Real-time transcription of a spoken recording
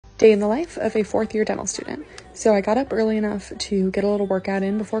Day in the life of a fourth-year dental student. So I got up early enough to get a little workout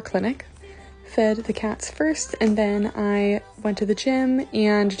in before clinic, fed the cats first, and then I went to the gym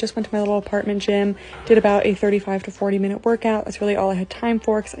and just went to my little apartment gym, did about a 35 to 40 minute workout. That's really all I had time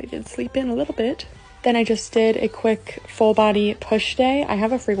for because I did sleep in a little bit. Then I just did a quick full body push day. I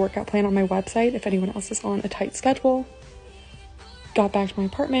have a free workout plan on my website if anyone else is on a tight schedule. Got back to my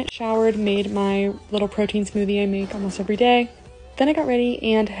apartment, showered, made my little protein smoothie I make almost every day. Then I got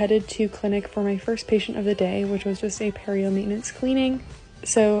ready and headed to clinic for my first patient of the day, which was just a perio maintenance cleaning.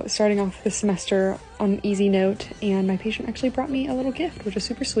 So starting off the semester on an easy note, and my patient actually brought me a little gift, which was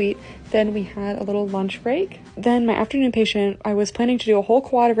super sweet. Then we had a little lunch break. Then my afternoon patient, I was planning to do a whole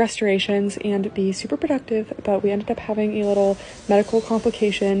quad of restorations and be super productive, but we ended up having a little medical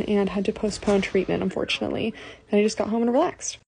complication and had to postpone treatment, unfortunately. And I just got home and relaxed.